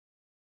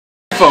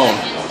microphone.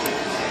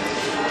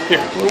 Here,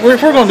 we're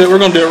gonna do it. We're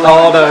gonna do it right.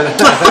 Oh, no.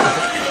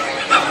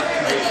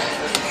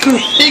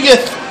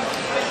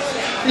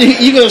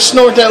 You gonna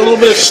snort that little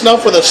bit of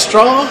snuff with a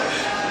straw?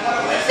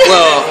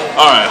 Well,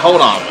 all right,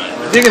 hold on, man.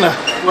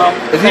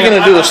 If you're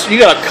gonna do this, you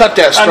gotta cut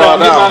that straw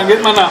down.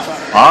 Get my knife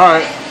out. All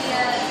right.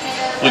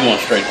 We're going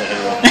straight to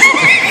hell.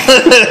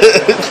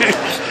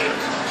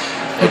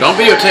 Well, don't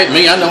videotape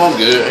me. I know I'm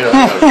good.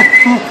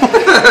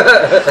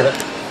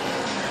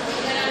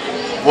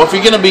 Well, if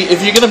you're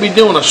gonna be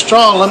doing a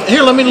straw, let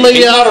me lay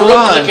you out a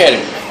line. Look at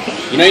him.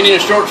 You know you need a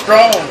short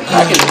straw.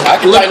 I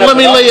can. Let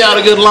me lay out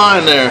a good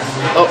line there.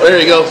 Oh, there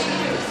you go.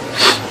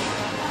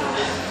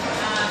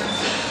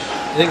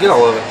 You didn't get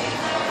all of it.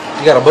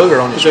 You got a booger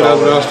on your straw.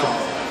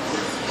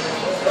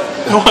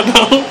 No, I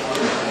don't.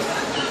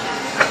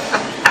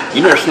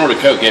 You never snorted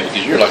coke, have you?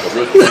 Because you're like a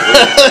rookie.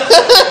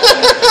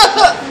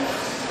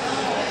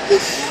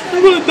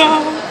 I'm gonna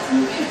die.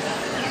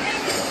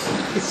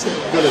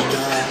 I'm gonna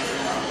die.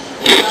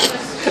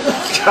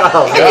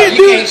 God,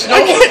 you can't snort.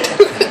 I can't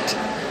do it.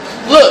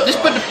 Look, just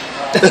put the.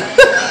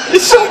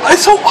 It's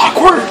so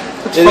awkward.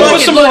 Put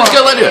some more.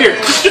 Here,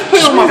 just put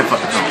it on my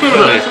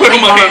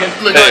hand.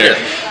 Look there.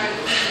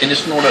 And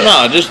just snort up.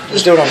 No, just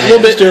do it on a little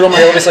bit. Do it on my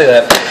hand. Let me see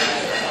that.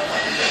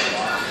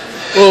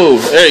 Whoa,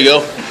 there you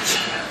go.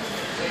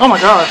 Oh my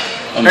God.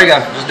 There you go.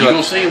 Just do You it.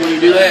 gonna see when you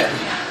do that?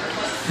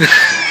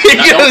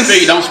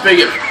 Don't speak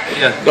it.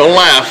 Yeah. Don't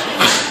laugh.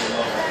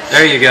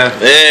 There you go.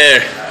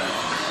 There.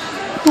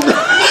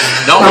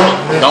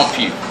 Don't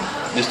puke.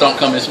 Just don't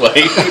come this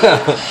way.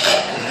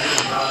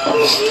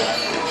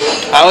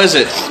 How is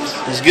it?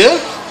 It's good?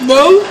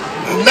 No.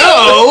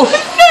 No.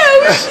 No,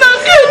 it's not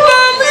good,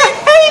 Mommy. I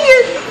hate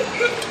it.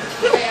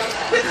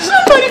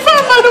 Somebody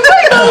found my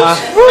tomatoes.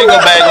 There you go,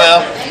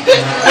 Bagwell.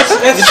 Get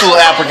a little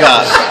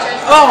apricot.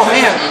 Oh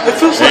man, it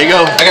feels There like. you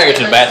go. I gotta get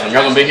to the bathroom.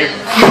 Y'all gonna be here?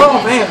 Oh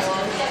man.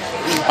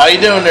 How you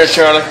doing there,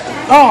 Charlie?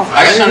 Oh.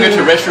 I got something to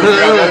go to the restroom.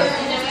 Y'all go.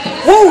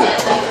 Woo.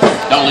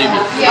 Don't leave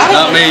me.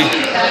 Not me.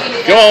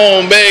 Come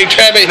on, Big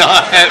Trappy.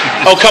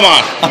 Oh, come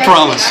on. I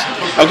promise.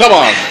 Oh, come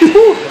on.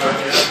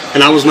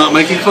 And I was not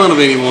making fun of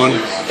anyone.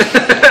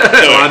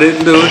 So I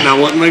didn't do it, and I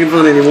wasn't making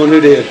fun of anyone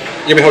who did.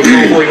 Give me a hug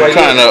before you wait.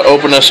 Trying to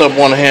open us up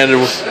one-handed.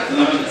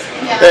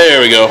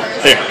 There we go.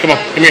 Here, come on.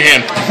 Give me your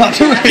hand.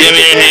 Give me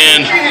your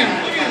hand.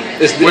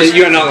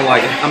 You're not gonna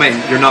like it. I mean,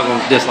 you're not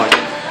gonna dislike it.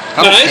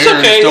 No, it's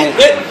okay.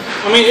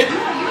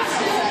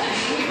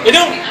 It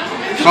don't.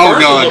 Oh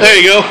God! There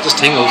you go. Just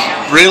tingles.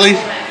 Really?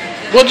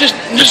 Well, just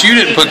You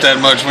didn't put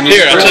that much when you.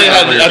 here. I'll tell you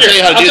how to do I'll take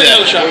that.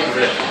 another shot.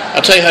 I'll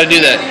tell you how to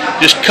do that.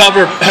 Just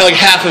cover like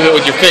half of it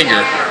with your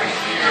finger,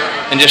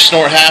 and just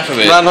snort half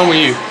of it. Right on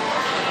with you.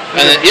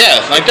 And then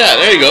like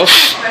that. There you go.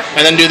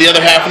 And then do the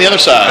other half on the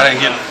other I side. didn't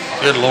get.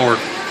 Good Lord!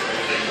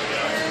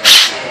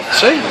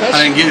 See?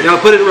 I didn't get it. Now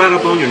put it right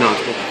up on your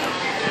nostril.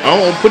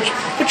 Oh, put your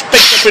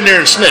face up in there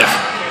and sniff.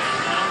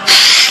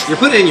 You're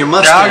putting it in your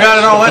mustache. Yeah, I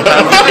got it all that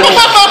time.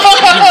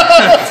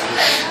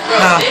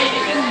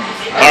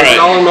 All right.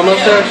 All in my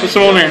mustache. Put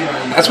some on there.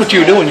 That's what you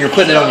were doing. You're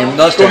putting it on your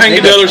mustache. Go ahead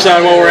and get the other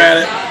side while we're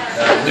at it.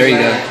 There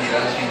you go.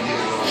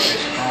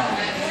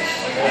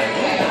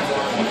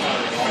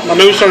 My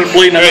nose started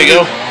bleeding. There you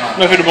go.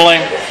 No who to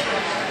blame.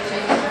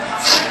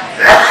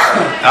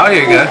 Oh,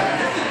 here you go.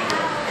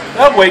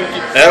 That'll wake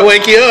you. That'll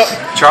wake you up.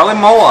 Charlie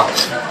Moore.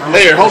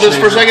 Here, hold this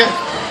for a second.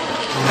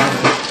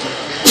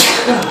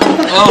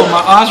 Oh,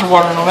 my eyes are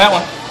watering on that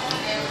one.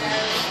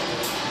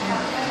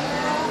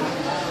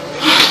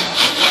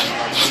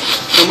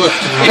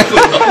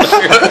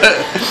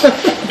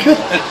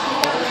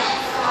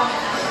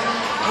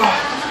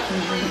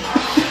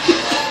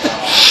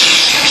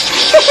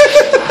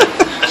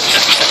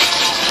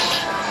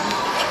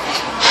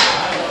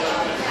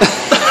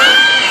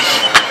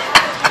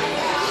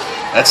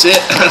 That's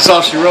it. That's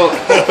all she wrote.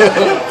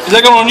 Is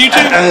that going on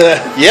YouTube?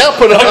 Yeah, I'll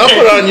put it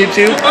on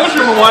YouTube. I'm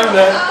sure my wife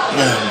that.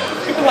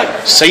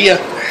 See ya.